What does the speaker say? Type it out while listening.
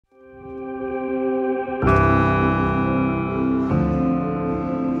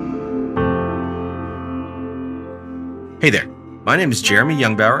Hey there, my name is Jeremy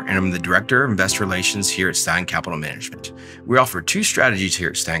Youngbauer, and I'm the Director of Investor Relations here at Stein Capital Management. We offer two strategies here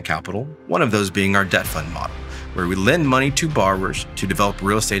at Stein Capital, one of those being our debt fund model, where we lend money to borrowers to develop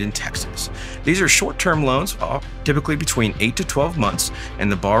real estate in Texas. These are short-term loans, typically between 8 to 12 months,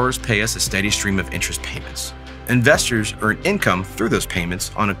 and the borrowers pay us a steady stream of interest payments. Investors earn income through those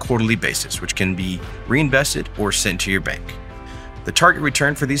payments on a quarterly basis, which can be reinvested or sent to your bank. The target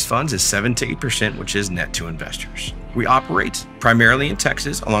return for these funds is 7 to 8%, which is net to investors. We operate primarily in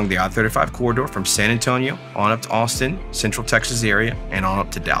Texas along the I-35 corridor from San Antonio on up to Austin, Central Texas area, and on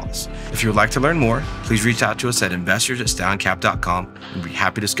up to Dallas. If you would like to learn more, please reach out to us at investors@steincap.com, and we'd be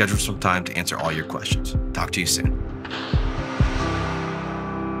happy to schedule some time to answer all your questions. Talk to you soon.